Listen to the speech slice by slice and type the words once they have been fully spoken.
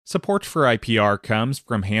Support for IPR comes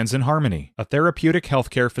from Hands in Harmony, a therapeutic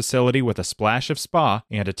healthcare facility with a splash of spa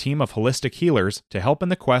and a team of holistic healers to help in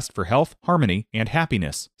the quest for health, harmony, and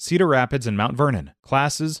happiness. Cedar Rapids and Mount Vernon.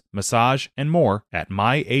 Classes, massage, and more at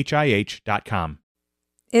myhih.com.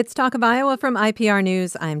 It's Talk of Iowa from IPR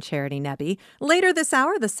News. I'm Charity Nebbe. Later this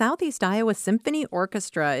hour, the Southeast Iowa Symphony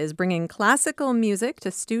Orchestra is bringing classical music to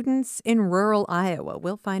students in rural Iowa.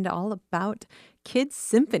 We'll find all about Kids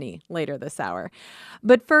Symphony later this hour.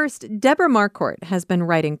 But first, Debra Marquart has been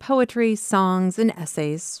writing poetry, songs, and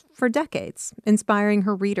essays for decades, inspiring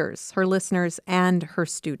her readers, her listeners, and her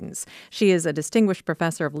students. She is a distinguished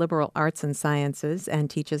professor of liberal arts and sciences and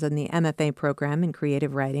teaches in the MFA program in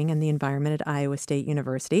creative writing and the environment at Iowa State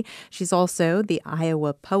University. She's also the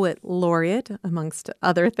Iowa Poet Laureate, amongst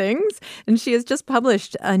other things. And she has just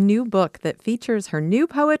published a new book that features her new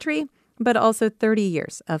poetry, but also 30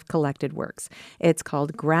 years of collected works. It's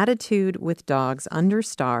called Gratitude with Dogs Under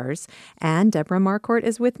Stars, and Debra Marquart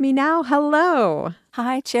is with me now. Hello.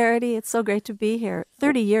 Hi, Charity. It's so great to be here.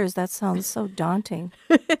 30 years, that sounds so daunting.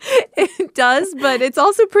 It does, but it's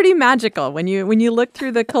also pretty magical. When you look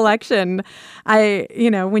through the collection,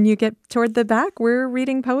 when you get toward the back, we're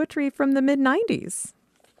reading poetry from the mid-90s.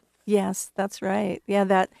 Yes, that's right.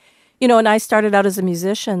 Yeah, and I started out as a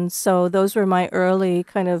musician, so those were my early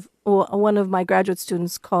one of my graduate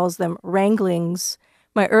students calls them wranglings,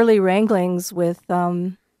 my early wranglings with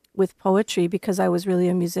poetry, because I was really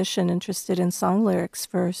a musician interested in song lyrics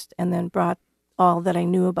first, and then brought all that I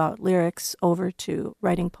knew about lyrics over to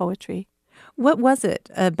writing poetry. What was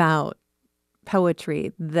it about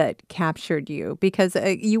poetry that captured you? Because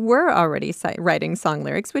you were already writing song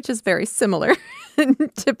lyrics, which is very similar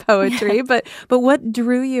to poetry, but what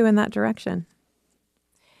drew you in that direction?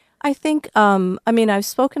 I think, I've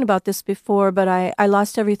spoken about this before, but I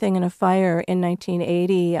lost everything in a fire in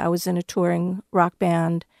 1980. I was in a touring rock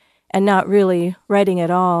band and not really writing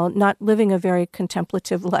at all, not living a very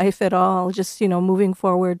contemplative life at all, just, moving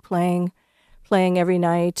forward, playing every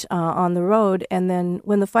night on the road. And then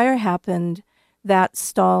when the fire happened, that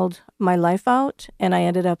stalled my life out, and I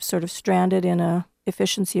ended up sort of stranded in a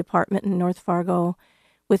efficiency apartment in North Fargo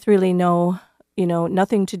with really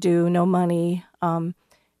nothing to do, no money.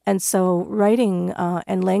 And so writing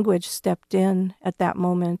and language stepped in at that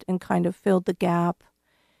moment and kind of filled the gap.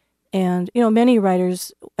 And, many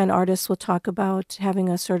writers and artists will talk about having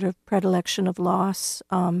a sort of predilection of loss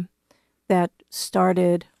that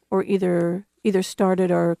started or either started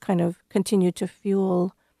or kind of continued to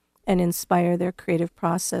fuel and inspire their creative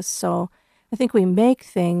process. So I think we make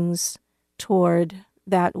things toward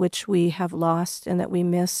that which we have lost and that we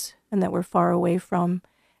miss and that we're far away from.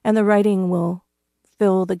 And the writing will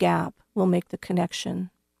fill the gap, will make the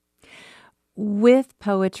connection. With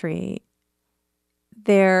poetry,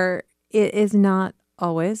 there is not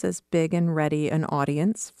always as big and ready an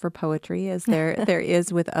audience for poetry as there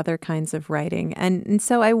is with other kinds of writing. And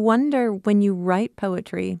so I wonder, when you write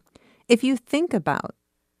poetry, if you think about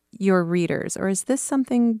your readers, or is this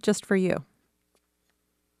something just for you?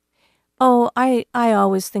 Oh, I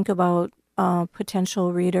always think about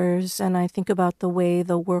potential readers, and I think about the way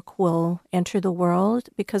the work will enter the world,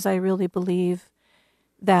 because I really believe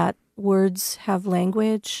that words have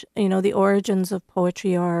language. The origins of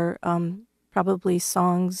poetry are probably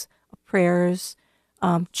songs, prayers,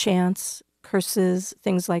 chants, curses,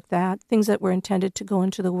 things like that, things that were intended to go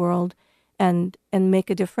into the world and make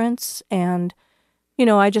a difference. And,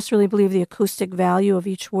 I just really believe the acoustic value of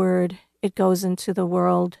each word, it goes into the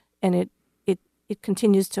world and it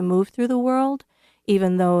continues to move through the world,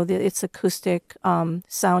 even though its acoustic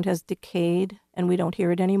sound has decayed and we don't hear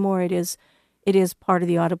it anymore. It is part of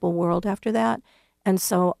the audible world after that. And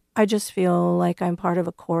so I just feel like I'm part of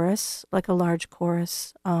a chorus, like a large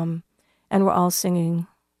chorus, and we're all singing,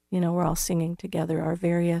 together our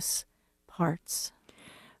various parts.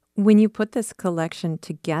 When you put this collection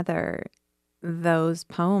together, those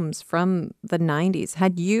poems from the 90s,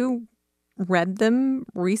 had you read them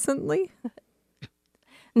recently?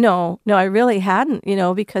 No, I really hadn't,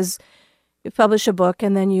 because you publish a book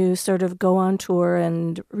and then you sort of go on tour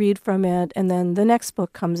and read from it, and then the next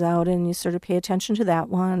book comes out and you sort of pay attention to that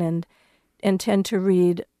one and tend to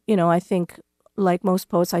read, I think like most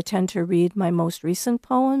poets, I tend to read my most recent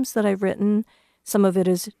poems that I've written. Some of it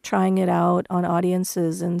is trying it out on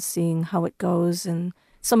audiences and seeing how it goes, and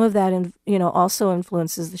some of that, also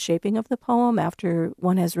influences the shaping of the poem. After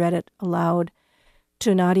one has read it aloud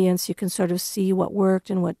to an audience, you can sort of see what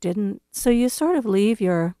worked and what didn't. So you sort of leave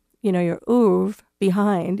your oeuvre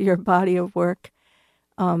behind, your body of work.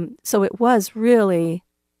 So it was really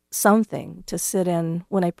something to sit in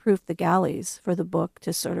when I proofed the galleys for the book,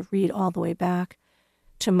 to sort of read all the way back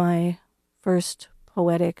to my first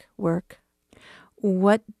poetic work.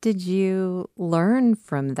 What did you learn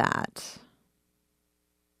from that?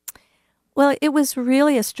 Well, it was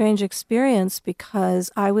really a strange experience because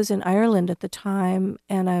I was in Ireland at the time,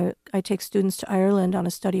 and I take students to Ireland on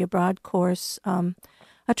a study abroad course,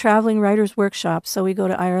 a traveling writer's workshop. So we go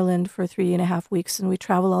to Ireland for 3.5 weeks, and we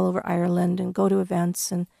travel all over Ireland and go to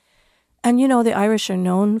events. And you know, the Irish are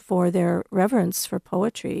known for their reverence for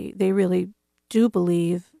poetry. They really do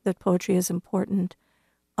believe that poetry is important,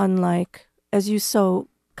 unlike, as you so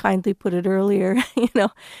kindly put it earlier,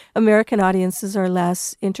 American audiences are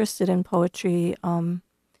less interested in poetry.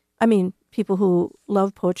 I mean, people who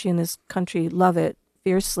love poetry in this country love it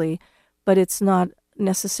fiercely, but it's not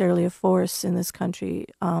necessarily a force in this country.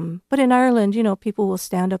 But in Ireland, people will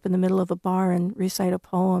stand up in the middle of a bar and recite a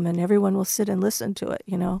poem, and everyone will sit and listen to it,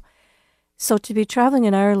 So to be traveling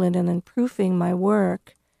in Ireland and then proofing my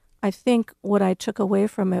work, I think what I took away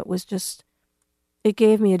from it was just, it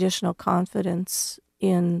gave me additional confidence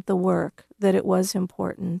in the work, that it was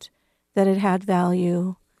important, that it had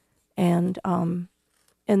value, and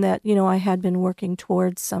that, I had been working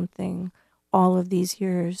towards something all of these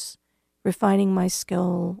years, refining my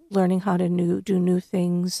skill, learning how to do new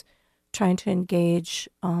things, trying to engage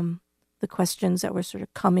the questions that were sort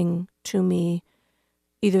of coming to me,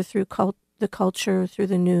 either through the culture, through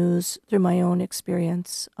the news, through my own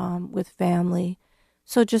experience with family.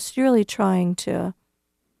 So just really trying to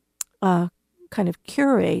kind of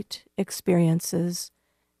curate experiences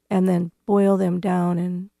and then boil them down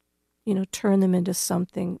and, turn them into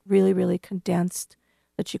something really, really condensed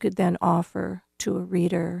that you could then offer to a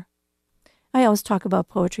reader. I always talk about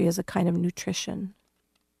poetry as a kind of nutrition.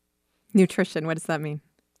 Nutrition, what does that mean?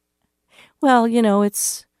 Well,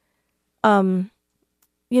 it's,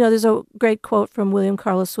 there's a great quote from William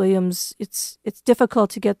Carlos Williams. It's difficult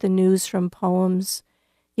to get the news from poems,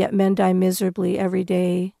 yet men die miserably every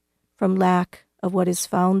day from lack of what is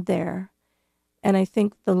found there. And I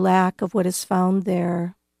think the lack of what is found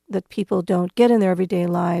there that people don't get in their everyday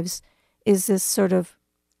lives is this sort of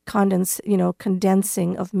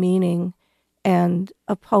condensing of meaning, and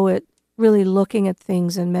a poet really looking at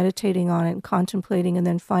things and meditating on it and contemplating, and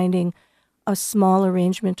then finding a small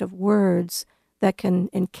arrangement of words that can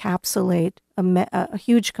encapsulate a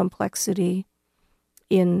huge complexity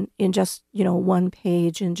in just, one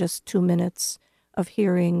page, in just 2 minutes of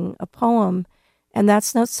hearing a poem. And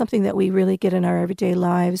that's not something that we really get in our everyday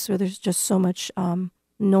lives, where there's just so much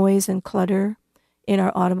noise and clutter in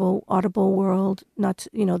our audible world, not,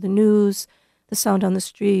 the news, the sound on the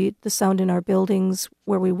street, the sound in our buildings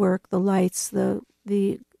where we work, the lights, the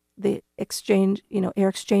exchange, air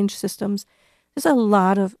exchange systems. There's a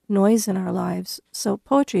lot of noise in our lives. So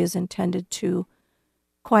poetry is intended to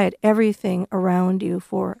quiet everything around you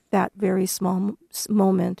for that very small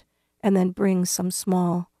moment, and then bring some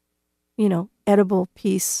small, edible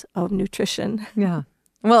piece of nutrition. Yeah.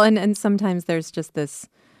 Well, and sometimes there's just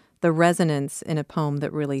the resonance in a poem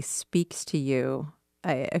that really speaks to you.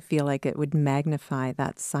 I feel like it would magnify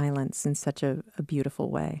that silence in such a beautiful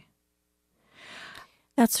way.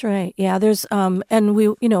 That's right. Yeah, there's, and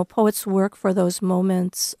we, poets work for those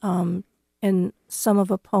moments, and some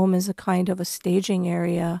of a poem is a kind of a staging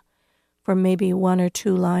area for maybe 1 or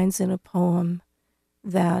 2 lines in a poem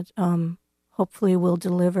that hopefully will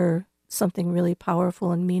deliver something really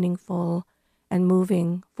powerful and meaningful and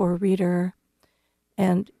moving for a reader.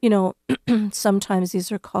 And, sometimes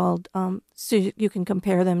these are called, so you can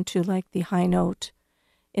compare them to like the high note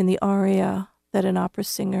in the aria that an opera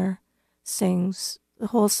singer sings. The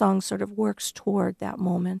whole song sort of works toward that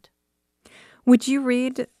moment. Would you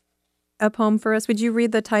read a poem for us? Would you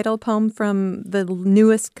read the title poem from the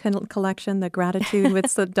newest collection, The Gratitude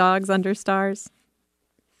with the Dogs Under Stars?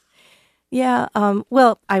 Yeah,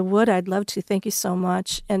 well, I would. I'd love to. Thank you so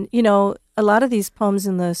much. And, a lot of these poems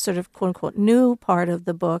in the sort of quote-unquote new part of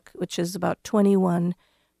the book, which is about 21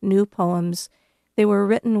 new poems, they were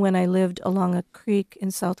written when I lived along a creek in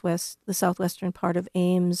the southwestern part of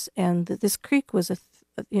Ames, and this creek was a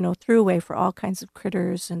throughway for all kinds of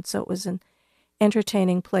critters, and so it was an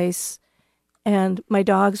entertaining place. And my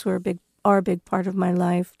dogs are a big part of my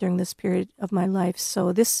life during this period of my life.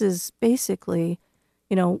 So this is basically,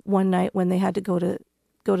 one night when they had to go to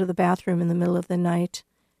the bathroom in the middle of the night,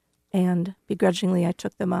 and begrudgingly I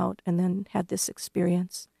took them out and then had this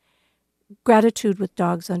experience. Gratitude with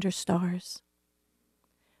Dogs Under Stars.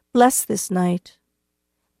 Bless this night.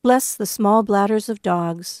 Bless the small bladders of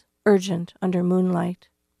dogs, urgent under moonlight.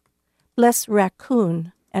 Bless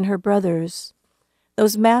Raccoon and her brothers,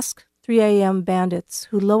 those masked 3 a.m. bandits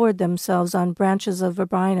who lowered themselves on branches of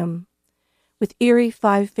viburnum, with eerie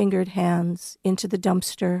five-fingered hands into the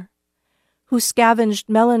dumpster, who scavenged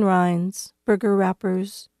melon rinds, burger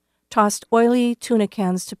wrappers, tossed oily tuna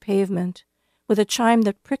cans to pavement with a chime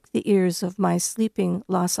that pricked the ears of my sleeping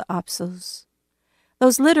Lhasa Apsos.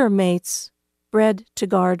 Those litter mates, bred to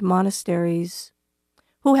guard monasteries,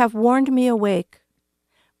 who have warned me awake,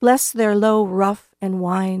 bless their low ruff and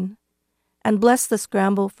whine, and bless the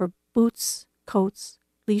scramble for boots, coats,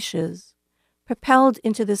 leashes, propelled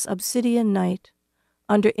into this obsidian night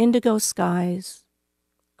under indigo skies,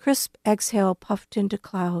 crisp exhale puffed into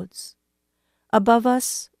clouds. Above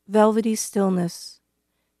us, velvety stillness,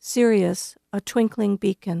 Sirius, a twinkling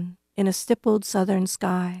beacon in a stippled southern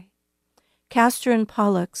sky. Castor and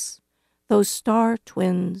Pollux, those star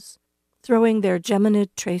twins, throwing their geminid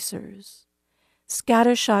tracers.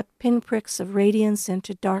 Scattershot pinpricks of radiance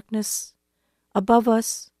into darkness. Above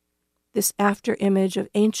us, this after-image of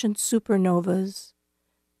ancient supernovas,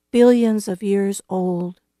 billions of years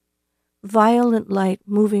old, violent light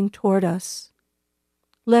moving toward us.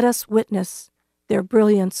 Let us witness their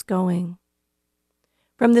brilliance going.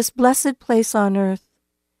 From this blessed place on earth,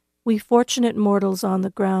 we fortunate mortals on the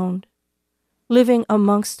ground, living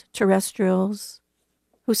amongst terrestrials,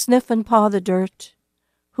 who sniff and paw the dirt,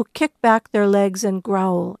 who kick back their legs and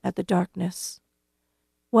growl at the darkness,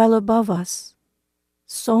 while above us,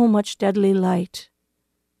 so much deadly light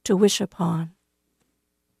to wish upon.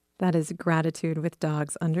 That is Gratitude with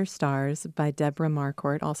Dogs Under Stars by Debra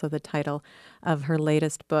Marquart, also the title of her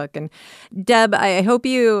latest book. And Deb, I hope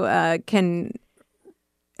you can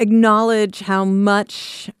acknowledge how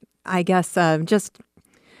much, I guess, just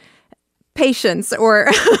patience or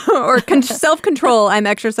self-control I'm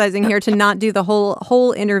exercising here to not do the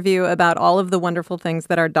whole interview about all of the wonderful things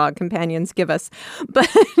that our dog companions give us. But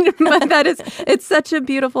it's such a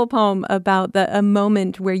beautiful poem about a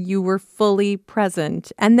moment where you were fully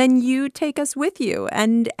present, and then you take us with you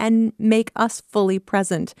and make us fully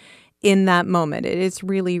present in that moment. It is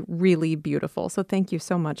really, really beautiful. So thank you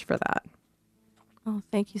so much for that. Oh,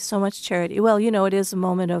 thank you so much, Charity. Well, it is a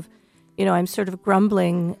moment of, I'm sort of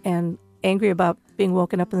grumbling and angry about being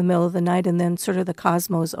woken up in the middle of the night, and then sort of the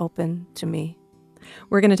cosmos open to me.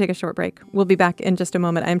 We're going to take a short break. We'll be back in just a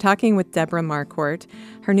moment. I'm talking with Debra Marquart.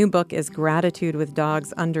 Her new book is Gratitude with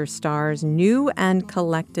Dogs Under Stars, New and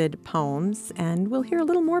Collected Poems, and we'll hear a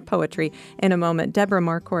little more poetry in a moment. Debra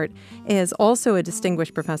Marquart is also a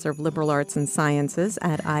distinguished professor of liberal arts and sciences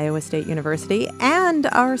at Iowa State University and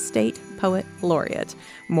our state poet laureate.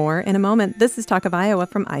 More in a moment. This is Talk of Iowa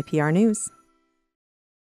from IPR News.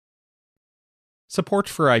 Support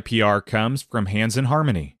for IPR comes from Hands in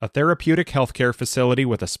Harmony, a therapeutic healthcare facility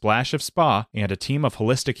with a splash of spa and a team of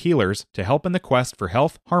holistic healers to help in the quest for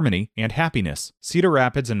health, harmony, and happiness. Cedar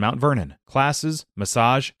Rapids and Mount Vernon. Classes,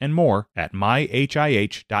 massage, and more at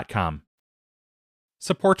myhih.com.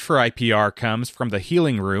 Support for IPR comes from the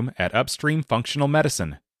Healing Room at Upstream Functional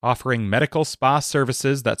Medicine, offering medical spa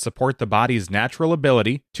services that support the body's natural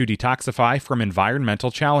ability to detoxify from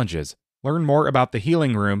environmental challenges. Learn more about the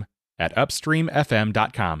Healing Room at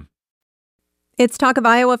upstreamfm.com. It's Talk of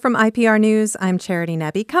Iowa from IPR News. I'm Charity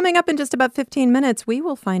Nebbe. Coming up in just about 15 minutes, we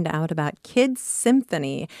will find out about Kids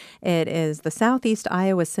Symphony. It is the Southeast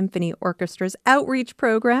Iowa Symphony Orchestra's outreach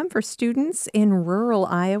program for students in rural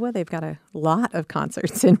Iowa. They've got a lot of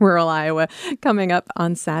concerts in rural Iowa coming up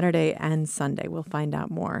on Saturday and Sunday. We'll find out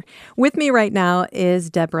more. With me right now is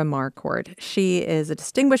Debra Marquart. She is a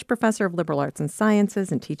distinguished professor of liberal arts and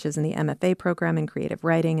sciences and teaches in the MFA program in creative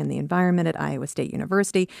writing and the environment at Iowa State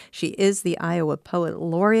University. She is the Iowa Poet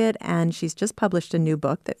Laureate, and she's just published a new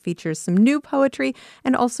book that features some new poetry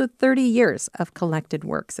and also 30 years of collected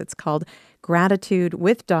works. It's called Gratitude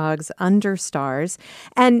with Dogs Under Stars.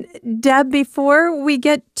 And Deb, before we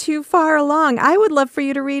get too far along, I would love for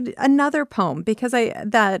you to read another poem, because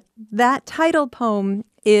that title poem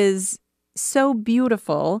is so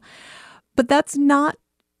beautiful, but that's not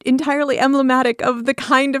entirely emblematic of the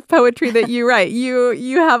kind of poetry that you write.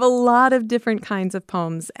 You have a lot of different kinds of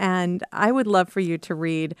poems, and I would love for you to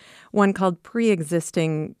read one called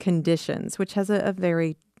Pre-Existing Conditions, which has a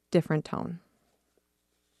very different tone.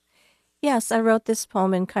 Yes, I wrote this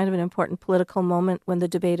poem in kind of an important political moment when the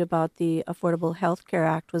debate about the Affordable Health Care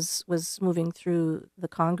Act was moving through the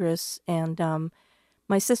Congress, and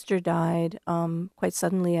my sister died quite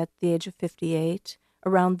suddenly at the age of 58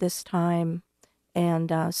 around this time.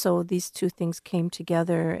 And so these two things came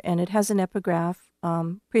together, and it has an epigraph,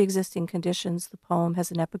 Pre-Existing Conditions. The poem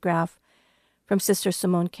has an epigraph from Sister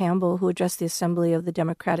Simone Campbell, who addressed the Assembly of the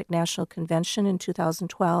Democratic National Convention in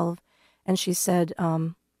 2012. And she said,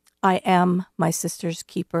 I am my sister's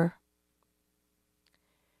keeper.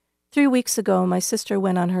 3 weeks ago, my sister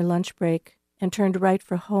went on her lunch break and turned right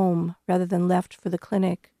for home rather than left for the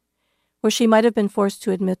clinic, where she might have been forced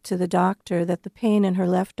to admit to the doctor that the pain in her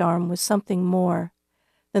left arm was something more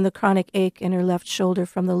than the chronic ache in her left shoulder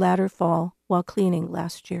from the ladder fall while cleaning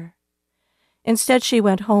last year. Instead, she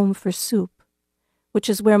went home for soup, which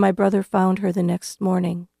is where my brother found her the next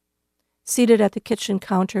morning, seated at the kitchen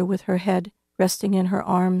counter with her head resting in her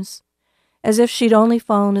arms, as if she'd only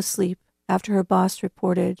fallen asleep after her boss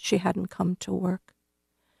reported she hadn't come to work.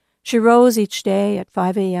 She rose each day at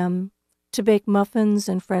 5 a.m. to bake muffins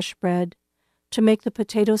and fresh bread, to make the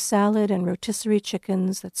potato salad and rotisserie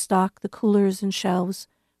chickens that stock the coolers and shelves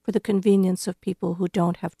for the convenience of people who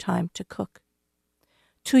don't have time to cook.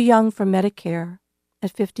 Too young for Medicare,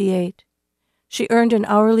 at 58, she earned an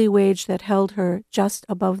hourly wage that held her just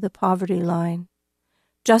above the poverty line,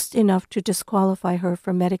 just enough to disqualify her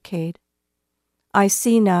for Medicaid. I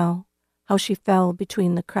see now how she fell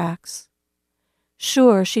between the cracks.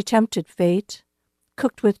 Sure, she tempted fate,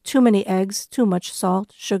 cooked with too many eggs, too much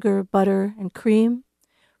salt, sugar, butter, and cream.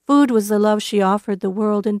 Food was the love she offered the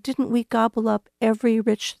world, and didn't we gobble up every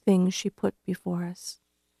rich thing she put before us?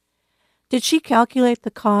 Did she calculate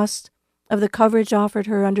the cost of the coverage offered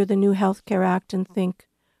her under the new Health Care Act and think,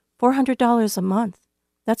 $400 a month,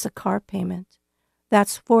 that's a car payment.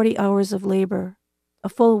 That's 40 hours of labor, a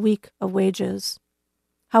full week of wages.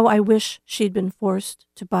 How I wish she'd been forced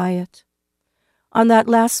to buy it. On that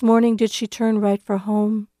last morning, did she turn right for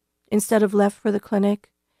home instead of left for the clinic?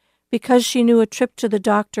 Because she knew a trip to the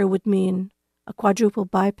doctor would mean a quadruple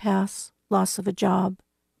bypass, loss of a job,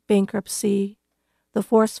 bankruptcy, the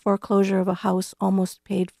forced foreclosure of a house almost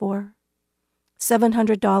paid for,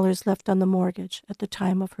 $700 left on the mortgage at the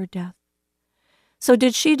time of her death. So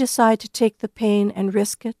did she decide to take the pain and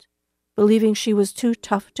risk it, believing she was too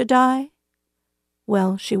tough to die?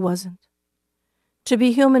 Well, she wasn't. To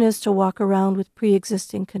be human is to walk around with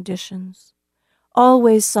pre-existing conditions,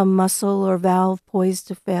 always some muscle or valve poised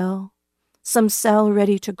to fail, some cell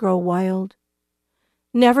ready to grow wild.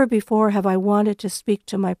 Never before have I wanted to speak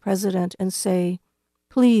to my president and say,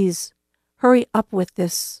 please, hurry up with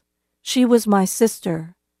this. She was my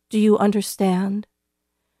sister. Do you understand?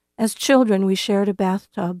 As children, we shared a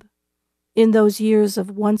bathtub. In those years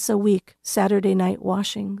of once-a-week Saturday night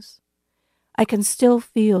washings, I can still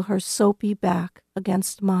feel her soapy back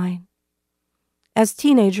against mine. As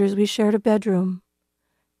teenagers, we shared a bedroom,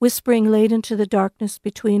 whispering late into the darkness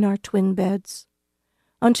between our twin beds,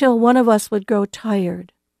 until one of us would grow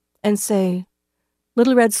tired and say,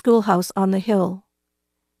 Little Red Schoolhouse on the Hill,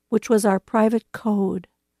 which was our private code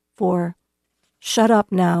for shut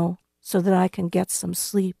up now so that I can get some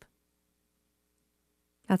sleep.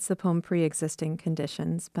 That's the poem Pre-Existing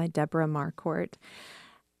Conditions by Debra Marquart.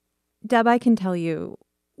 Deb, I can tell you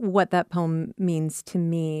what that poem means to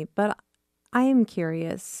me, but I am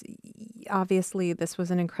curious. Obviously, this was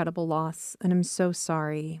an incredible loss, and I'm so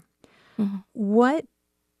sorry. Mm-hmm. What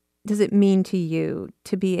does it mean to you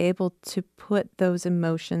to be able to put those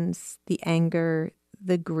emotions, the anger,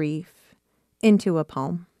 the grief, into a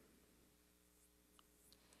poem?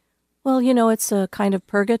 Well, it's a kind of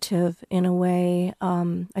purgative in a way.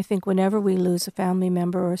 I think whenever we lose a family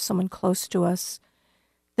member or someone close to us,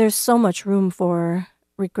 there's so much room for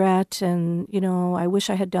regret and, I wish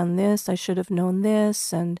I had done this, I should have known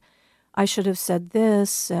this, and I should have said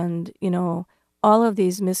this, and, all of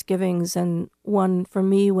these misgivings. And one for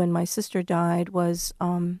me when my sister died was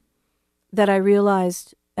that I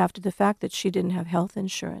realized after the fact that she didn't have health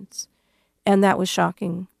insurance. And that was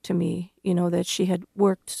shocking to me, that she had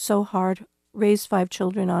worked so hard, raised 5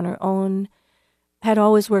 children on her own, had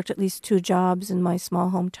always worked at least 2 jobs in my small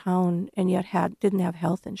hometown, and yet didn't have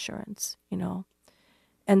health insurance,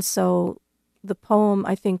 And so the poem,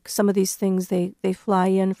 I think some of these things, they fly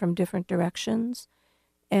in from different directions.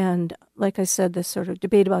 And like I said, this sort of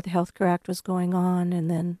debate about the Health Care Act was going on, and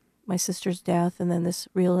then my sister's death, and then this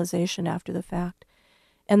realization after the fact.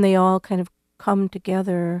 And they all kind of come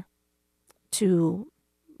together to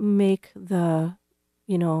make the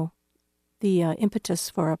impetus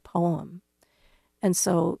for a poem. And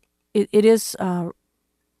so it is,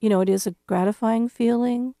 it is a gratifying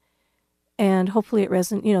feeling, and hopefully it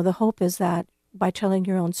resonates. The hope is that by telling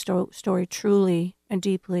your own story truly and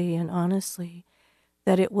deeply and honestly,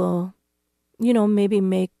 that it will, maybe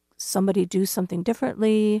make somebody do something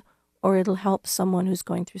differently, or it'll help someone who's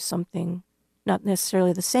going through something not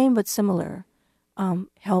necessarily the same but similar,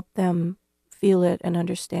 help them feel it and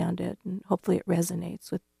understand it, and hopefully it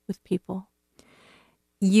resonates with people.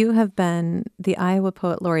 You have been the Iowa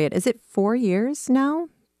Poet Laureate. Is it 4 years now?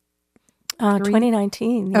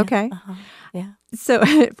 2019. Yeah. Okay. Uh-huh. Yeah. So,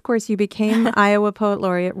 of course, you became Iowa Poet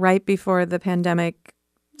Laureate right before the pandemic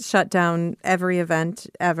shut down every event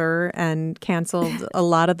ever and canceled a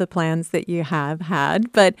lot of the plans that you have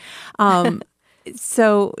had. But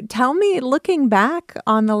so tell me, looking back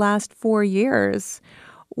on the last 4 years,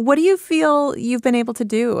 what do you feel you've been able to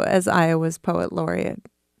do as Iowa's Poet Laureate?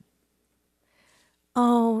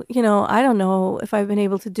 Oh, I don't know if I've been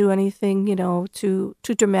able to do anything, too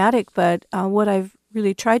dramatic, but what I've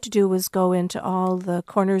really tried to do was go into all the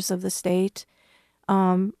corners of the state.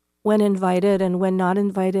 When invited and when not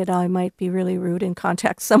invited, I might be really rude and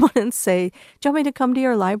contact someone and say, "Do you want me to come to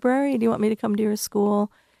your library? Do you want me to come to your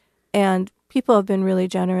school?" And people have been really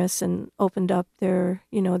generous and opened up their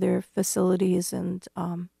facilities, and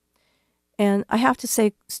I have to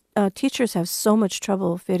say, teachers have so much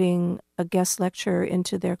trouble fitting a guest lecture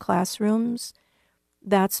into their classrooms.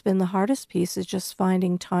 That's been the hardest piece, is just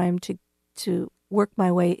finding time to work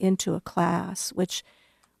my way into a class, which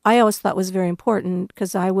I always thought was very important,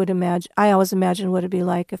 because I always imagine what it'd be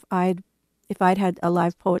like if I'd had a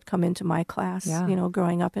live poet come into my class,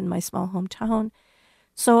 growing up in my small hometown.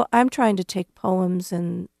 So I'm trying to take poems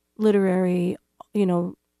and literary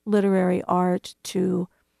art to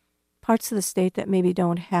parts of the state that maybe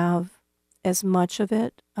don't have as much of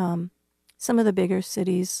it. Some of the bigger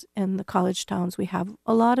cities and the college towns, we have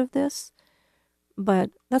a lot of this, but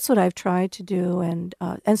that's what I've tried to do, and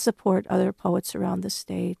support other poets around the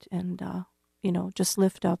state, and just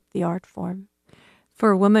lift up the art form.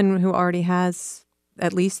 For a woman who already has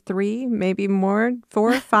at least 3, maybe more,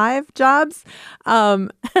 4, 5 jobs,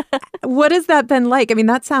 what has that been like? I mean,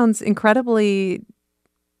 that sounds incredibly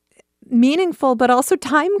meaningful, but also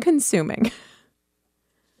time-consuming.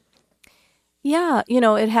 Yeah,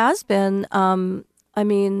 it has been. I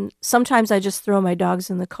mean, sometimes I just throw my dogs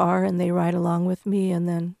in the car and they ride along with me, and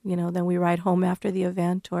then we ride home after the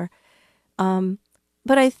event.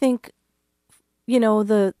 But I think,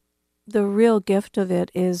 the real gift of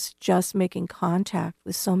it is just making contact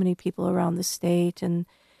with so many people around the state, and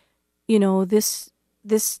this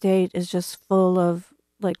state is just full of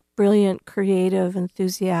like brilliant, creative,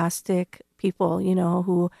 enthusiastic people,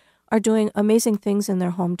 who are doing amazing things in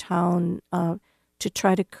their hometown to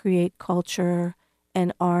try to create culture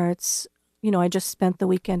and arts. I just spent the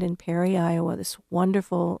weekend in Perry, Iowa, this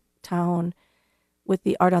wonderful town, with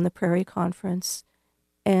the Art on the Prairie conference.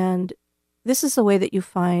 And this is the way that you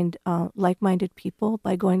find like-minded people,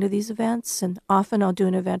 by going to these events. And often I'll do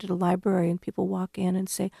an event at a library and people walk in and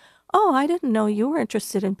say, "Oh, I didn't know you were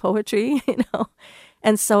interested in poetry,"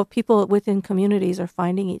 And so people within communities are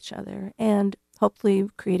finding each other and hopefully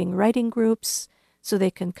creating writing groups so they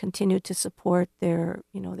can continue to support their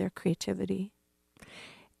creativity.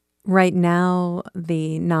 Right now,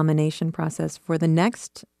 the nomination process for the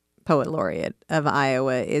next Poet Laureate of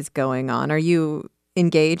Iowa is going on. Are you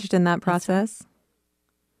engaged in that process?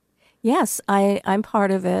 Yes, I'm part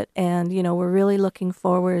of it, and we're really looking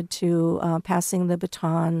forward to passing the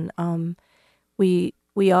baton. We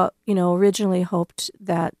originally hoped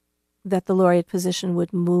that the laureate position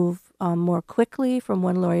would move more quickly from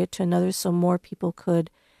one laureate to another, so more people could,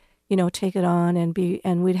 take it on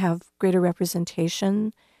and we'd have greater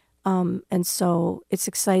representation. And so it's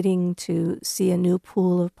exciting to see a new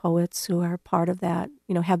pool of poets who are part of that,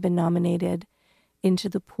 have been nominated into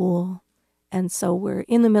the pool. And so we're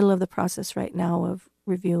in the middle of the process right now of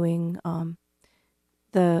reviewing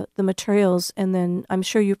the materials. And then I'm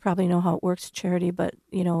sure you probably know how it works, Charity, but,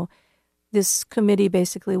 this committee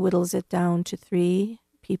basically whittles it down to 3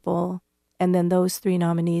 people. And then those 3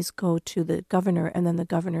 nominees go to the governor, and then the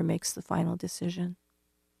governor makes the final decision.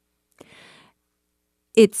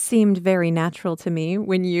 It seemed very natural to me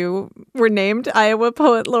when you were named Iowa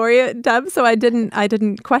Poet Laureate, Deb, so I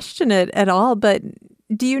didn't question it at all. But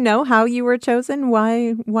do you know how you were chosen?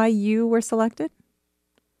 Why you were selected?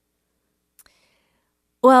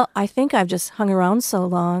 Well, I think I've just hung around so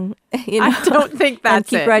long. I don't think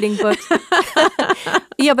that's and keep writing books.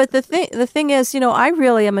 Yeah, but the thing is, I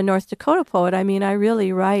really am a North Dakota poet. I mean, I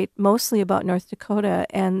really write mostly about North Dakota,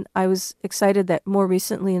 and I was excited that more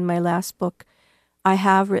recently in my last book, I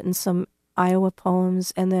have written some Iowa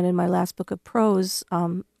poems, and then in my last book of prose,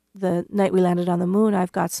 The Night We Landed on the Moon,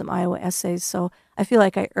 I've got some Iowa essays. So I feel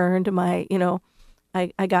like I earned my,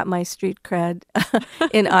 I got my street cred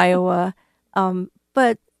in Iowa.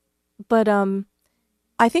 But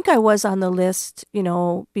I think I was on the list,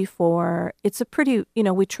 before. It's a pretty,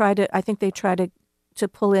 I think they try to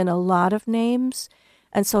pull in a lot of names.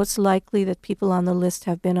 And so it's likely that people on the list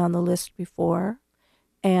have been on the list before.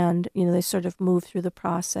 And, they sort of move through the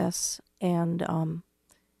process. And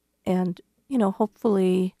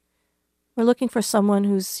hopefully we're looking for someone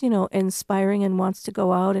who's, inspiring and wants to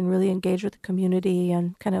go out and really engage with the community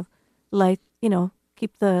and kind of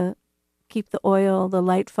keep the oil, the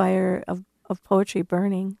light fire of poetry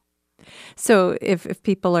burning. So if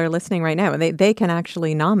people are listening right now, they can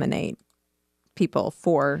actually nominate people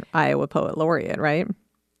for Iowa Poet Laureate, right?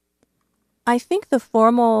 I think the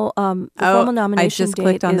formal nomination I just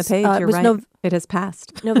clicked on the page. You're right. It has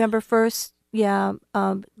passed. November 1st. Yeah.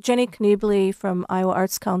 Jenny Kniebly from Iowa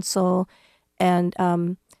Arts Council and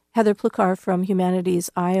Heather Plukar from Humanities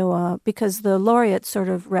Iowa, because the laureate sort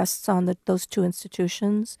of rests on those two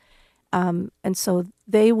institutions. And so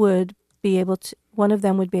they would be able to, one of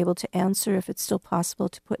them would be able to answer if it's still possible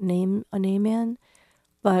to put a name in.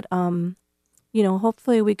 But,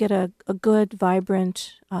 hopefully we get a good,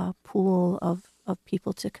 vibrant pool of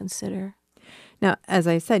people to consider. Now, as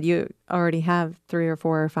I said, you already have 3 or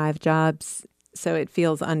 4 or 5 jobs, so it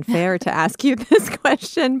feels unfair to ask you this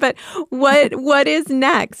question. But what is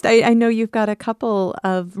next? I know you've got a couple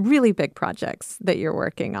of really big projects that you're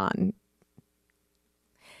working on.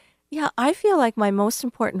 Yeah, I feel like my most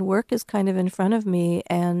important work is kind of in front of me.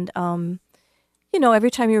 And,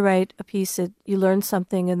 every time you write a piece, you learn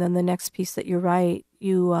something. And then the next piece that you write,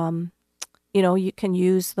 you can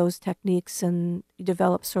use those techniques and you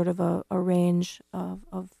develop sort of a range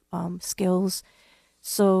of skills.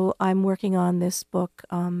 So I'm working on this book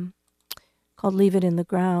called Leave It in the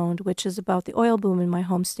Ground, which is about the oil boom in my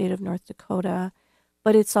home state of North Dakota.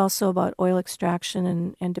 But it's also about oil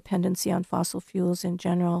extraction and dependency on fossil fuels in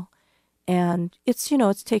general. And it's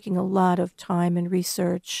taking a lot of time and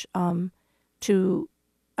research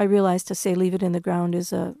I realize to say leave it in the ground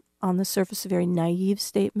is on the surface, a very naive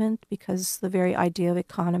statement, because the very idea of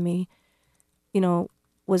economy,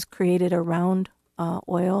 was created around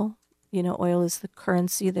oil. Oil is the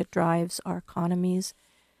currency that drives our economies.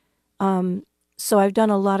 So I've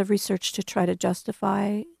done a lot of research to try to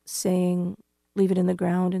justify saying leave it in the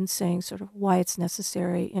ground and saying sort of why it's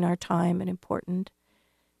necessary in our time and important.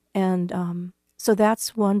 And so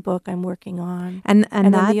that's one book I'm working on. And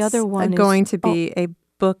then that's the other one going to be a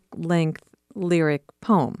book-length lyric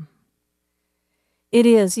poem. It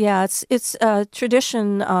is, yeah. It's a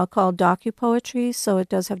tradition called docupoetry, so it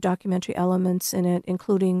does have documentary elements in it,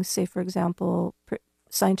 including, say, for example,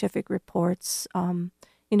 scientific reports,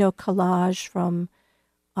 collage from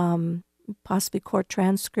possibly court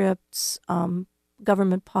transcripts,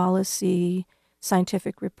 government policy,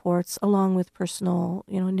 scientific reports, along with personal,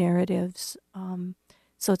 narratives.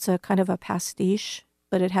 So it's a kind of a pastiche,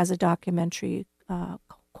 but it has a documentary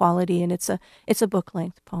quality, and it's a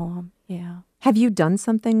book-length poem. Yeah. Have you done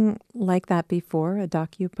something like that before, a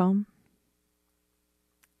docu-poem?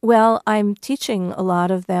 Well, I'm teaching a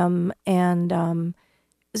lot of them, and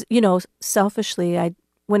selfishly,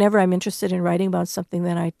 whenever I'm interested in writing about something,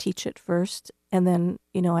 then I teach it first, and then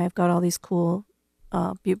I've got all these cool,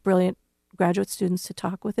 brilliant graduate students to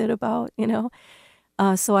talk with it about.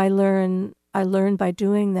 So I learn by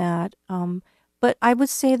doing that. But I would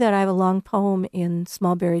say that I have a long poem in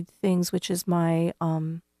Small Buried Things, which is my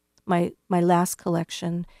last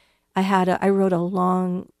collection. I wrote a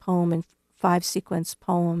long poem and 5-sequence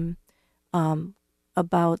poem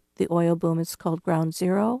about the oil boom. It's called Ground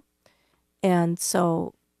Zero. And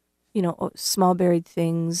so, Small Buried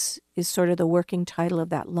Things is sort of the working title of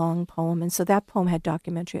that long poem. And so that poem had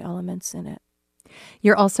documentary elements in it.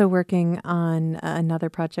 You're also working on another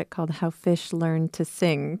project called How Fish Learn to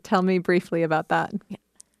Sing. Tell me briefly about that. Yeah.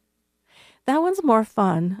 That one's more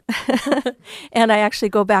fun. And I actually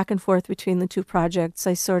go back and forth between the two projects.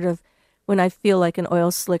 I sort of, when I feel like an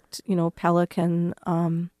oil-slicked, pelican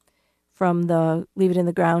from the Leave It in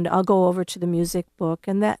the Ground, I'll go over to the music book.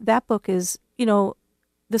 And that book is,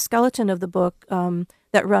 the skeleton of the book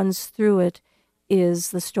that runs through it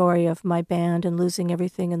is the story of my band and losing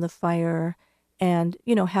everything in the fire and,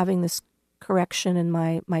 having this correction in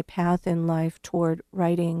my path in life toward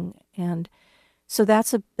writing. And so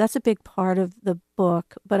that's a big part of the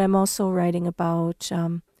book, but I'm also writing about,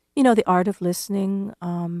 the art of listening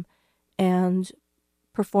and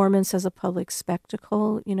performance as a public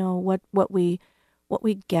spectacle. What we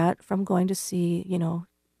get from going to see,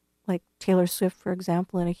 like Taylor Swift, for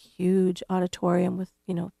example, in a huge auditorium with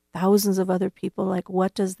thousands of other people. Like,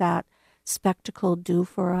 what does that spectacle do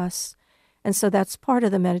for us? And so that's part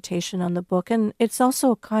of the meditation on the book, and it's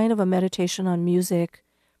also kind of a meditation on music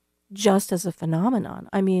just as a phenomenon.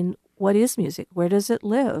 I mean, what is music? Where does it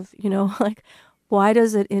live? Like, why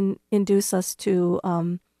does it induce us to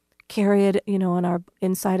carry it, in our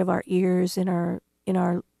inside of our ears, in our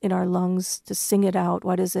lungs, to sing it out?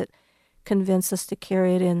 Why does it convince us to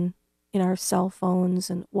carry it in our cell phones?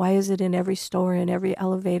 And why is it in every store, in every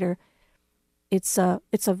elevator? It's a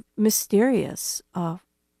mysterious,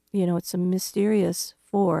 it's a mysterious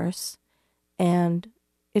force. and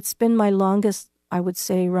it's been my longest, I would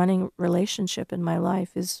say, running relationship in my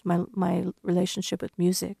life is my relationship with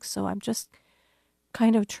music. So I'm just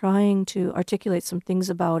kind of trying to articulate some things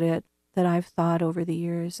about it that I've thought over the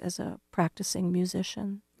years as a practicing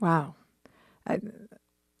musician. Wow.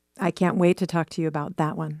 I can't wait to talk to you about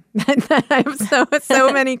that one. I have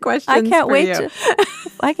so many questions. I can't for wait you.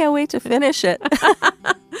 I can't wait to finish it.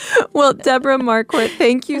 Well, Debra Marquart,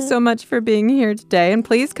 thank you so much for being here today. And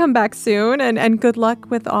please come back soon and good luck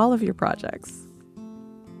with all of your projects.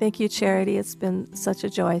 Thank you, Charity. It's been such a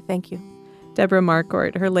joy. Thank you. Debra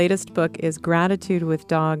Marquart, her latest book is Gratitude with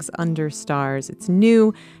Dogs Under Stars. It's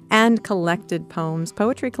new and collected poems,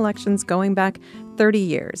 poetry collections going back 30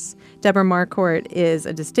 years. Debra Marquart is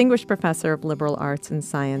a distinguished professor of liberal arts and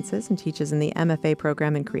sciences and teaches in the MFA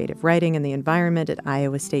program in creative writing and the environment at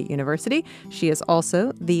Iowa State University. She is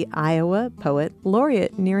also the Iowa Poet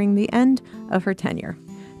Laureate, nearing the end of her tenure.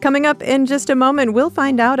 Coming up in just a moment, we'll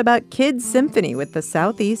find out about Kids Symphony with the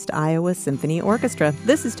Southeast Iowa Symphony Orchestra.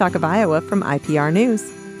 This is Talk of Iowa from IPR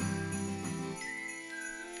News.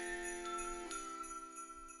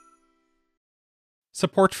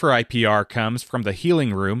 Support for IPR comes from the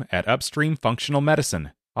Healing Room at Upstream Functional Medicine,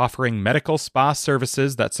 offering medical spa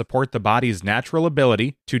services that support the body's natural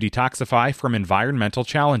ability to detoxify from environmental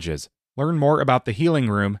challenges. Learn more about the Healing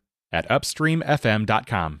Room at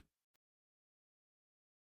upstreamfm.com.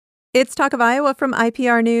 It's Talk of Iowa from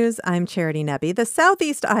IPR News. I'm Charity Nebbe. The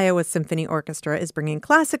Southeast Iowa Symphony Orchestra is bringing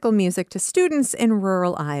classical music to students in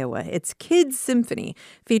rural Iowa. It's Kids Symphony,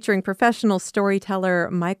 featuring professional storyteller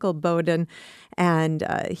Michael Bowden, and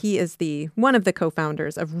he is one of the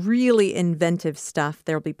co-founders of Really Inventive Stuff.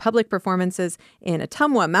 There will be public performances in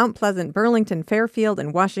Ottumwa, Mount Pleasant, Burlington, Fairfield,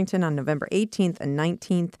 and Washington on November 18th and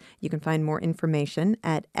 19th. You can find more information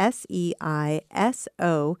at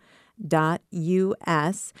SEISO.US.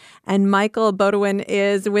 And Michael Bodwin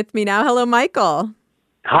is with me now. Hello, Michael.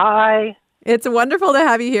 Hi. It's wonderful to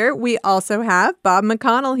have you here. We also have Bob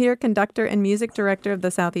McConnell here, conductor and music director of the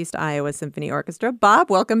Southeast Iowa Symphony Orchestra. Bob,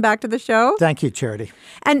 welcome back to the show. Thank you, Charity.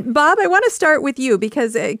 And Bob, I want to start with you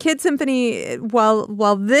because Kids Symphony,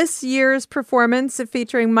 while this year's performance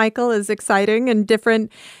featuring Michael is exciting and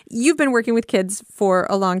different, you've been working with kids for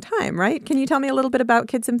a long time, right? Can you tell me a little bit about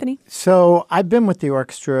Kids Symphony? So I've been with the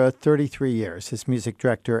orchestra 33 years as music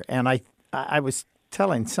director, and I was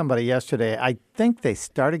telling somebody yesterday, I think they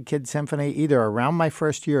started Kids Symphony either around my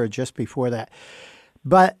first year or just before that.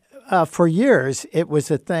 But for years, it was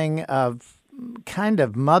a thing of kind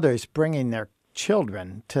of mothers bringing their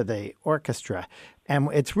children to the orchestra. And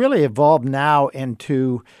it's really evolved now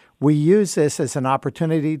into, we use this as an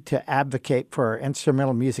opportunity to advocate for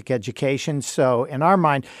instrumental music education. So in our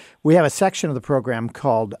mind, we have a section of the program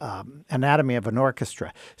called Anatomy of an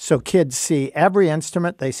Orchestra. So kids see every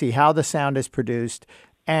instrument, they see how the sound is produced.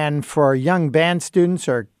 And for young band students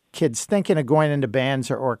or kids thinking of going into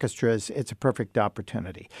bands or orchestras, it's a perfect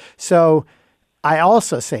opportunity. So I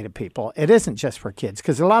also say to people, it isn't just for kids,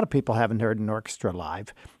 because a lot of people haven't heard an orchestra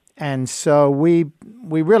live. And so we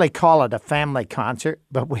really call it a family concert,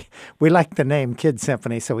 but we like the name Kids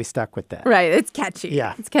Symphony, so we stuck with that. Right. It's catchy.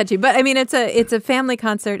 Yeah. It's catchy. But I mean, it's a family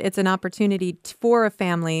concert. It's an opportunity for a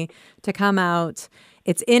family to come out.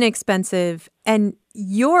 It's inexpensive. And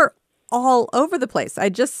you're all over the place. I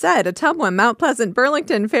just said Ottumwa, Mount Pleasant,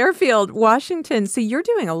 Burlington, Fairfield, Washington. So you're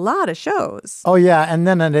doing a lot of shows. Oh, yeah. And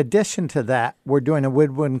then in addition to that, we're doing a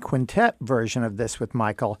woodwind quintet version of this with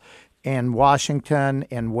Michael in Washington,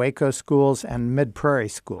 in Waco schools, and Mid-Prairie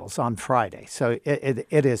schools on Friday. So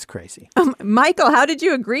it is crazy. Michael, how did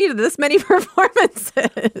you agree to this many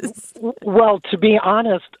performances? Well, to be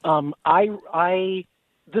honest,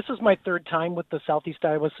 this is my third time with the Southeast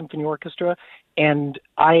Iowa Symphony Orchestra, and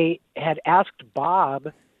I had asked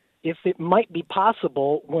Bob if it might be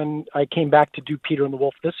possible when I came back to do Peter and the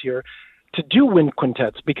Wolf this year to do wind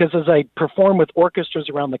quintets, because as I perform with orchestras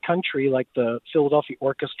around the country, like the Philadelphia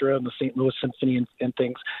Orchestra and the St. Louis Symphony and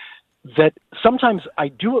things, that sometimes I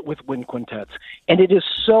do it with wind quintets, and it is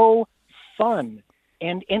so fun,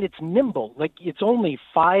 and it's nimble. Like, it's only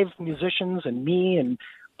 5 musicians and me,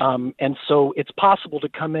 and so it's possible to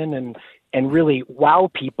come in and really wow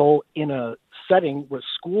people in a setting, a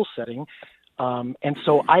school setting. And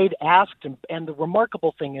so I'd asked, and the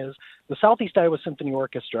remarkable thing is the Southeast Iowa Symphony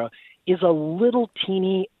Orchestra is a little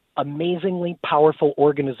teeny, amazingly powerful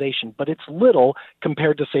organization, but it's little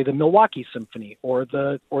compared to, say, the Milwaukee Symphony or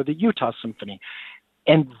the Utah Symphony.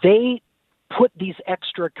 And they put these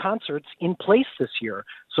extra concerts in place this year.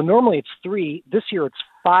 So normally it's 3. This year it's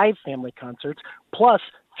 5 family concerts, plus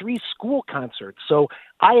 3 school concerts. So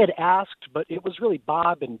I had asked, but it was really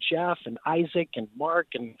Bob and Jeff and Isaac and Mark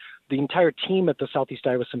and the entire team at the Southeast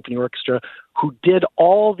Iowa Symphony Orchestra who did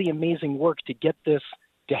all the amazing work to get this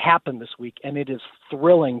to happen this week, and it is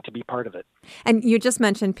thrilling to be part of it. And you just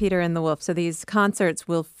mentioned Peter and the Wolf. So these concerts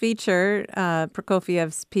will feature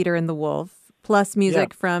Prokofiev's Peter and the Wolf, plus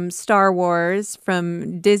music from Star Wars,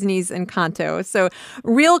 from Disney's Encanto. So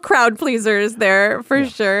real crowd pleasers there for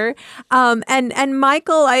sure. And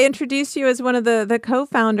Michael, I introduced you as one of the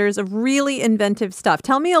co-founders of Really Inventive Stuff.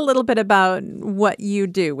 Tell me a little bit about what you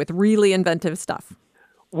do with Really Inventive Stuff.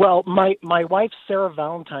 Well, my wife, Sarah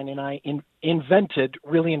Valentine, and I invented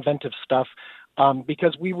Really Inventive Stuff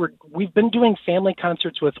because we've been doing family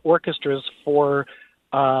concerts with orchestras for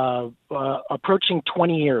approaching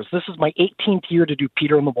 20 years. This is my 18th year to do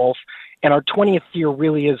Peter and the Wolf, and our 20th year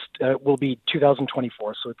really will be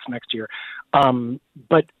 2024, so it's next year.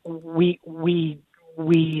 But we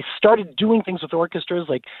started doing things with orchestras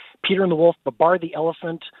like Peter and the Wolf, Babar the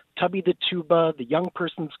Elephant, Tubby the Tuba, the Young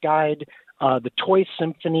Person's Guide, the Toy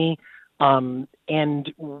Symphony,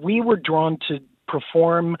 and we were drawn to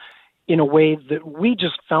perform in a way that we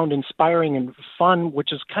just found inspiring and fun,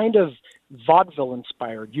 which is kind of vaudeville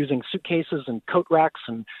inspired, using suitcases and coat racks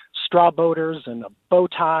and straw boaters and a bow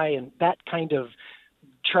tie and that kind of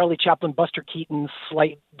Charlie Chaplin, Buster Keaton,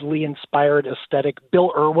 slightly inspired aesthetic.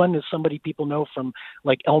 Bill Irwin is somebody people know from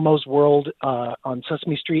like Elmo's World on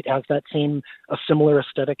Sesame Street, has that same, a similar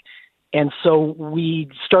aesthetic. And so we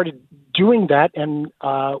started doing that, and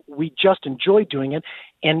we just enjoy doing it.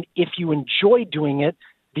 And if you enjoy doing it,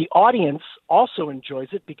 the audience also enjoys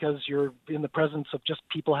it because you're in the presence of just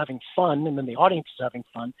people having fun, and then the audience is having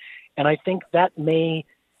fun. And I think that may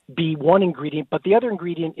be one ingredient, but the other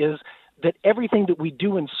ingredient is that everything that we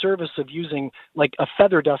do in service of using like a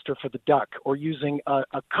feather duster for the duck or using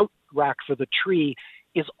a coat rack for the tree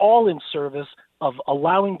is all in service of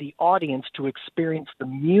allowing the audience to experience the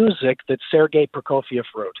music that Sergei Prokofiev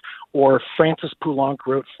wrote or Francis Poulenc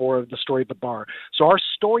wrote for the story Babar. So our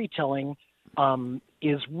storytelling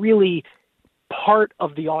is really part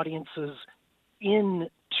of the audience's in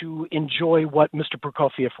to enjoy what Mr.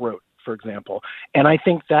 Prokofiev wrote, for example. And I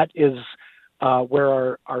think that is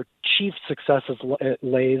where our chief success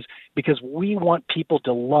lays, because we want people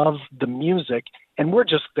to love the music, and we're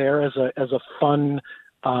just there as a fun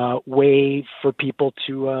way for people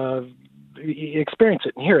to experience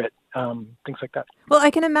it and hear it, things like that. Well, I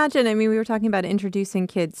can imagine. I mean, we were talking about introducing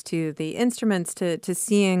kids to the instruments, to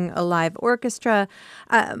seeing a live orchestra.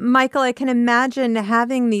 Michael, I can imagine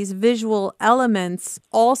having these visual elements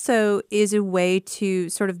also is a way to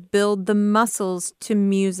sort of build the muscles to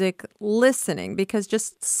music listening, because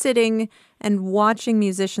just sitting and watching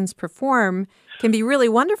musicians perform can be really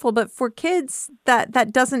wonderful. But for kids,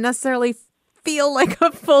 that doesn't necessarily feel like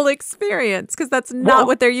a full experience because that's not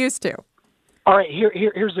what they're used to. All right,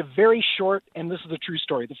 here's a very short, and this is a true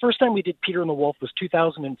story. The first time we did Peter and the Wolf was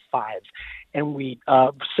 2005, and we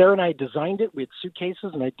Sarah and I designed it. We had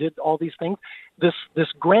suitcases, and I did all these things. This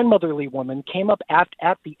grandmotherly woman came up at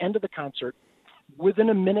the end of the concert,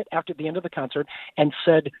 within a minute after the end of the concert, and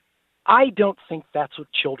said, "I don't think that's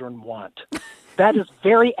what children want. That is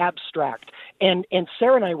very abstract." And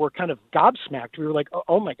Sarah and I were kind of gobsmacked. We were like,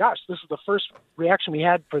 oh my gosh, this is the first reaction we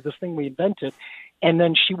had for this thing we invented. And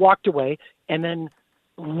then she walked away, and then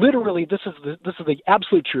literally, this is the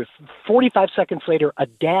absolute truth. 45 seconds later, a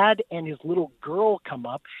dad and his little girl come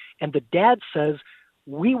up, and the dad says,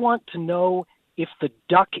 "We want to know if the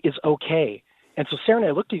duck is okay." And so Sarah and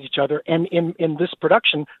I looked at each other, and in this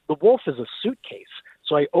production, the wolf is a suitcase.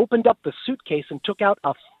 So I opened up the suitcase and took out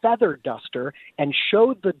a feather duster and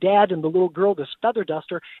showed the dad and the little girl this feather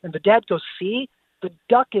duster, and the dad goes, "See, the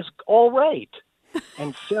duck is all right."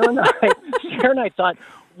 And Sarah and I thought,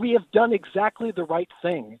 we have done exactly the right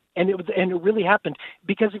thing, and it really happened.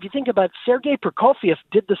 Because if you think about it, Sergei Prokofiev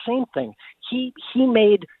did the same thing. He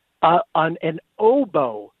made an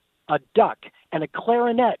oboe, a duck, and a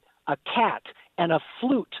clarinet, a cat, and a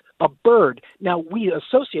flute, a bird. Now we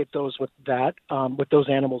associate those with those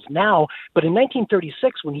animals now, but in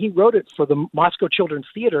 1936, when he wrote it for the Moscow Children's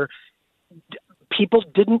Theater, people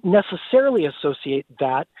didn't necessarily associate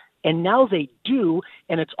that. And now they do,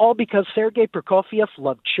 and it's all because Sergei Prokofiev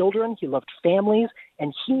loved children, he loved families,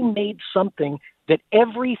 and he made something that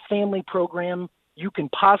every family program you can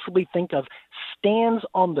possibly think of stands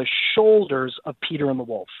on the shoulders of Peter and the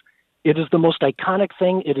Wolf. It is the most iconic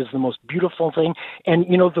thing. It is the most beautiful thing. And,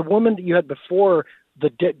 you know, the woman that you had before,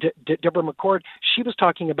 the Debra Marquart, she was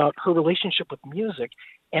talking about her relationship with music,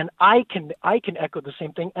 and I can echo the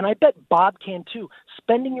same thing, and I bet Bob can too.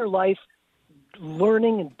 Spending your life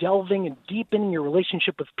learning and delving and deepening your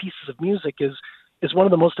relationship with pieces of music is one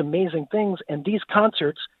of the most amazing things. And these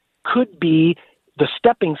concerts could be the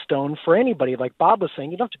stepping stone for anybody. Like Bob was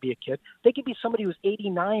saying, you don't have to be a kid. They could be somebody who's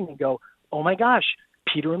 89 and go, oh my gosh,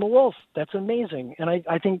 Peter and the Wolf, that's amazing. And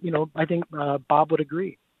I think Bob would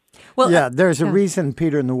agree. Well, yeah, there's a reason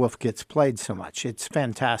Peter and the Wolf gets played so much. It's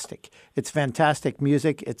fantastic. It's fantastic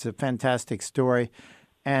music. It's a fantastic story.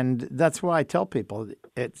 And that's why I tell people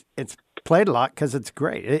it's played a lot because it's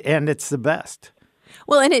great and it's the best.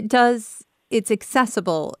 Well, and it's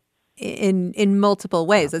accessible in multiple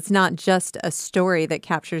ways. It's not just a story that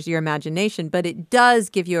captures your imagination, but it does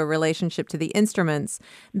give you a relationship to the instruments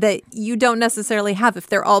that you don't necessarily have if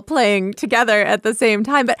they're all playing together at the same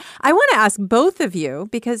time. But I want to ask both of you,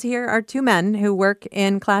 because here are two men who work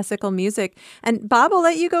in classical music. And Bob, I'll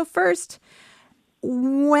let you go first.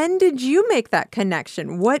 When did you make that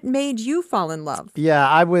connection? What made you fall in love? Yeah,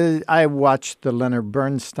 I watched the Leonard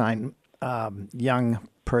Bernstein young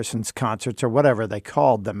person's concerts, or whatever they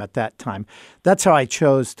called them at that time. That's how I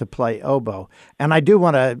chose to play oboe. And I do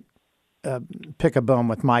want to pick a bone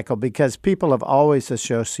with Michael, because people have always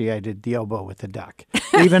associated the oboe with the duck,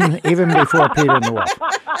 even before Peter and the Wolf.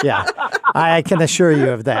 Yeah, I can assure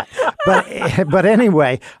you of that. But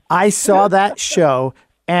anyway, I saw that show.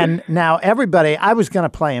 And now I was going to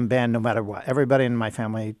play in band no matter what. Everybody in my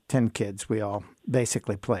family, 10 kids, we all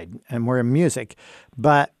basically played, and we're in music.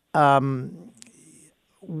 But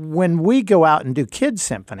when we go out and do kids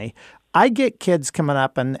symphony, I get kids coming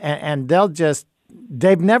up and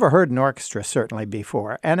they've never heard an orchestra certainly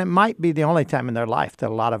before. And it might be the only time in their life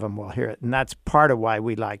that a lot of them will hear it. And that's part of why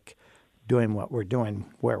we like doing what we're doing,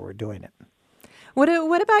 where we're doing it.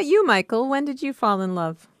 What about you, Michael? When did you fall in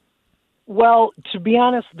love? Well, to be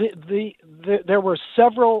honest, there were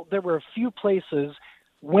a few places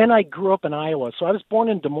when I grew up in Iowa. So I was born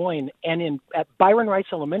in Des Moines, and at Byron Rice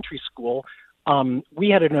Elementary School, we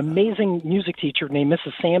had an amazing music teacher named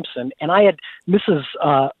Mrs. Sampson, and I had Mrs.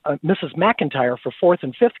 McIntyre for 4th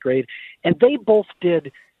and 5th grade, and they both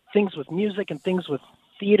did things with music and things with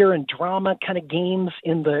theater and drama kind of games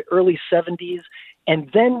in the early 70s. And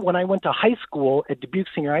then when I went to high school at Dubuque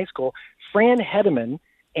Senior High School, Fran Hedeman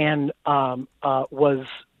and was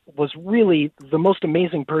really the most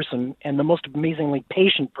amazing person and the most amazingly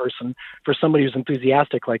patient person for somebody who's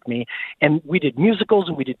enthusiastic like me. And we did musicals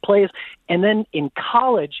and we did plays. And then in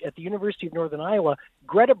college at the University of Northern Iowa,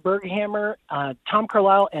 Greta Berghammer, Tom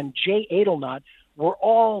Carlisle, and Jay Adelnott were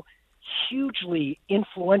all hugely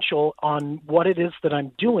influential on what it is that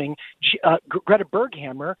I'm doing. Greta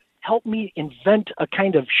Berghammer helped me invent a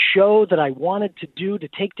kind of show that I wanted to do to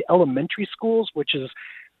take to elementary schools, which is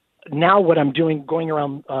now what I'm doing, going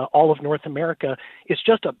around all of North America. It's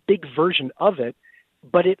just a big version of it,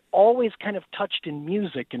 but it always kind of touched in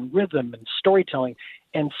music and rhythm and storytelling.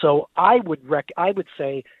 And so I would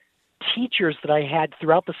say teachers that I had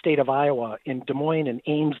throughout the state of Iowa, in Des Moines and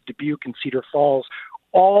Ames, Dubuque, and Cedar Falls,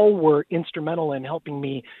 all were instrumental in helping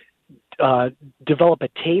me develop a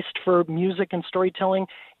taste for music and storytelling,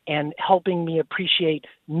 and helping me appreciate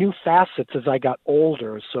new facets as I got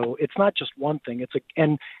older. So it's not just one thing.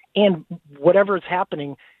 And whatever is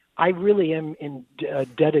happening, I really am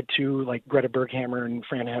indebted to like Greta Berghammer and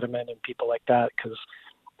Fran Hedeman and people like that, because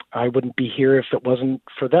I wouldn't be here if it wasn't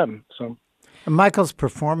for them. So Michael's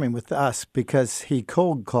performing with us because he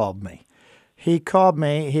cold called me. He called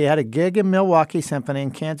me. He had a gig in Milwaukee Symphony in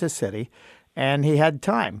Kansas City, and he had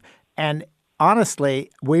time. And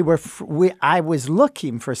honestly, I was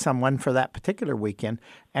looking for someone for that particular weekend,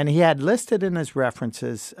 and he had listed in his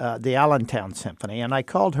references the Allentown Symphony, and I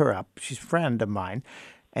called her up. She's a friend of mine,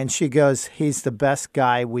 and she goes, "He's the best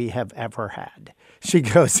guy we have ever had." She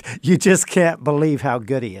goes, "You just can't believe how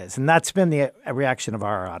good he is." And that's been the reaction of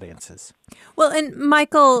our audiences. Well, and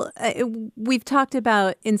Michael, we've talked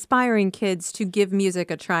about inspiring kids to give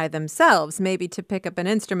music a try themselves, maybe to pick up an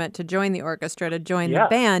instrument, to join the orchestra, to join the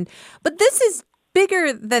band. But this is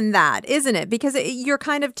bigger than that, isn't it? Because you're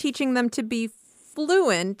kind of teaching them to be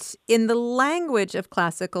fluent in the language of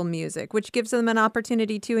classical music, which gives them an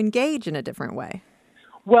opportunity to engage in a different way.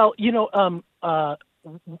 Well,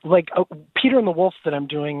 Peter and the Wolf that I'm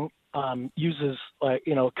doing uses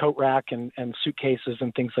coat rack and suitcases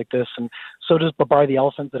and things like this, and so does Babar the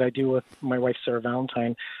Elephant that I do with my wife Sarah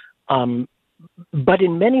Valentine. But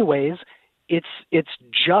in many ways, it's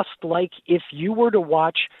just like if you were to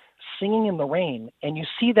watch Singing in the Rain, and you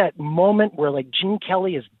see that moment where like Gene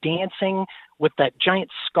Kelly is dancing with that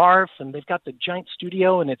giant scarf, and they've got the giant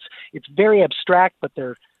studio, and it's very abstract, but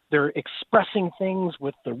they're expressing things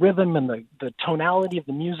with the rhythm and the tonality of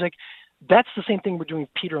the music. That's the same thing we're doing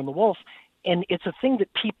with Peter and the Wolf. And it's a thing that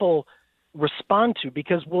people respond to,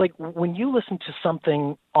 because like when you listen to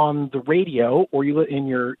something on the radio or you in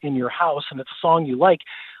your house and it's a song you like,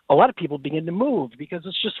 a lot of people begin to move because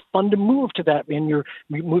it's just fun to move to that, and you're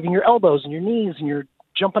moving your elbows and your knees and you're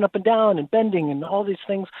jumping up and down and bending and all these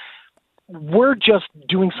things. We're just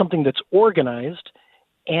doing something that's organized,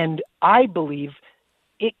 and I believe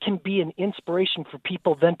it can be an inspiration for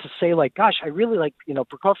people then to say, like, gosh, I really like,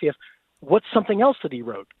 Prokofiev. What's something else that he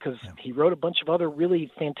wrote? Because he wrote a bunch of other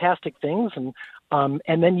really fantastic things. And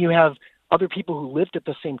then you have other people who lived at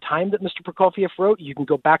the same time that Mr. Prokofiev wrote. You can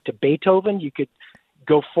go back to Beethoven. You could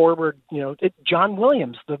go forward, John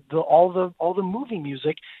Williams, all the movie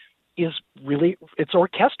music is really, it's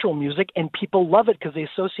orchestral music, and people love it because they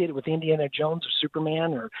associate it with Indiana Jones or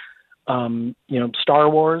Superman or, Star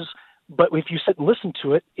Wars. But if you sit and listen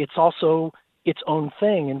to it, it's also its own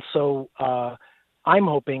thing. And so I'm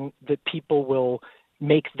hoping that people will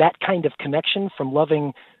make that kind of connection from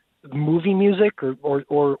loving movie music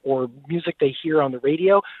or music they hear on the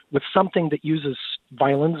radio with something that uses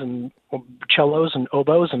violins and cellos and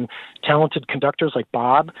oboes and talented conductors like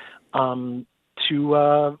Bob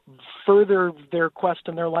to further their quest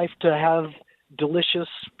in their life to have delicious,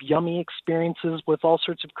 yummy experiences with all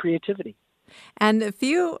sorts of creativity. And a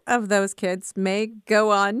few of those kids may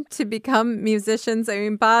go on to become musicians. I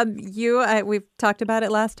mean, Bob, we've talked about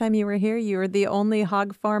it last time you were here. You were the only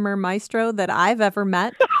hog farmer maestro that I've ever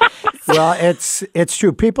met. Well, it's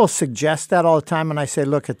true. People suggest that all the time, and I say,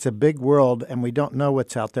 look, it's a big world, and we don't know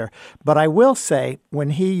what's out there. But I will say, when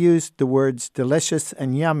he used the words delicious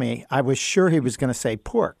and yummy, I was sure he was going to say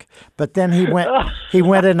pork. But then he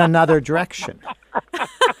went in another direction.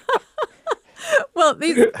 Well,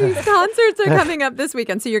 these concerts are coming up this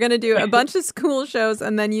weekend. So you're going to do a bunch of school shows,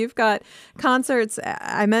 and then you've got concerts.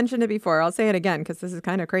 I mentioned it before. I'll say it again because this is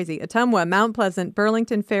kind of crazy. Ottumwa, Mount Pleasant,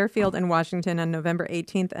 Burlington, Fairfield, and Washington on November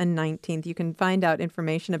 18th and 19th. You can find out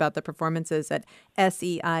information about the performances at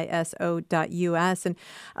seiso.us. And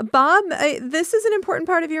Bob, this is an important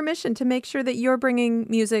part of your mission to make sure that you're bringing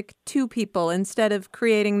music to people instead of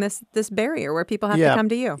creating this barrier where people have to come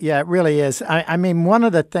to you. Yeah, it really is. I mean, one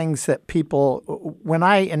of the things that people, when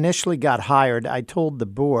I initially got hired, I told the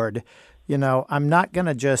board, I'm not going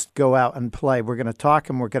to just go out and play. We're going to talk,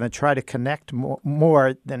 and we're going to try to connect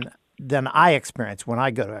more than I experience when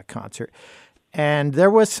I go to a concert. And there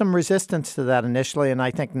was some resistance to that initially, and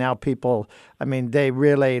I think now people, they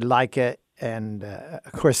really like it. And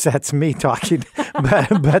of course, that's me talking,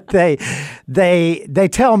 but they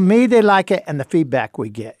tell me they like it, and the feedback we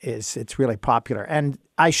get is it's really popular. And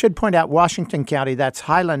I should point out, Washington County, that's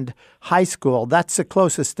Highland High School. That's the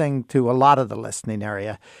closest thing to a lot of the listening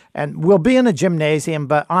area. And we'll be in a gymnasium,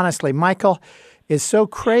 but honestly, Michael is so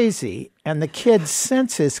crazy, and the kids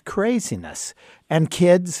sense his craziness, and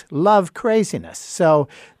kids love craziness. So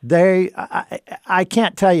I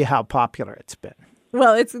can't tell you how popular it's been.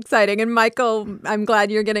 Well, it's exciting. And Michael, I'm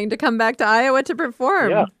glad you're getting to come back to Iowa to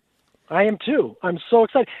perform. Yeah, I am too. I'm so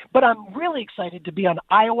excited. But I'm really excited to be on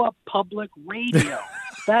Iowa Public Radio.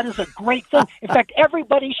 That is a great thing. In fact,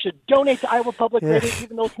 everybody should donate to Iowa Public Radio,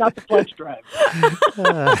 even though it's not the pledge drive.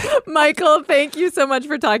 Michael, thank you so much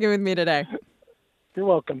for talking with me today. You're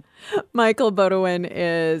welcome. Michael Bodewin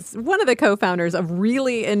is one of the co-founders of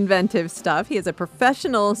Really Inventive Stuff. He is a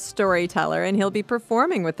professional storyteller, and he'll be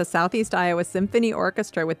performing with the Southeast Iowa Symphony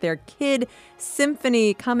Orchestra with their Kid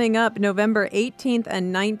Symphony coming up November 18th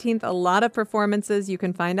and 19th. A lot of performances. You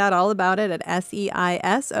can find out all about it at seiso.us.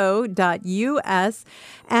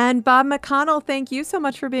 And Bob McConnell, thank you so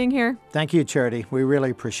much for being here. Thank you, Charity. We really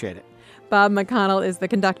appreciate it. Bob McConnell is the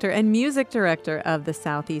conductor and music director of the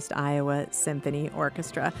Southeast Iowa Symphony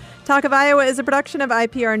Orchestra. Talk of Iowa is a production of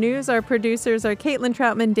IPR News. Our producers are Caitlin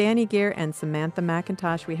Troutman, Danny Gear, and Samantha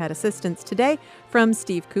McIntosh. We had assistance today from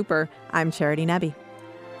Steve Cooper. I'm Charity Nebbe.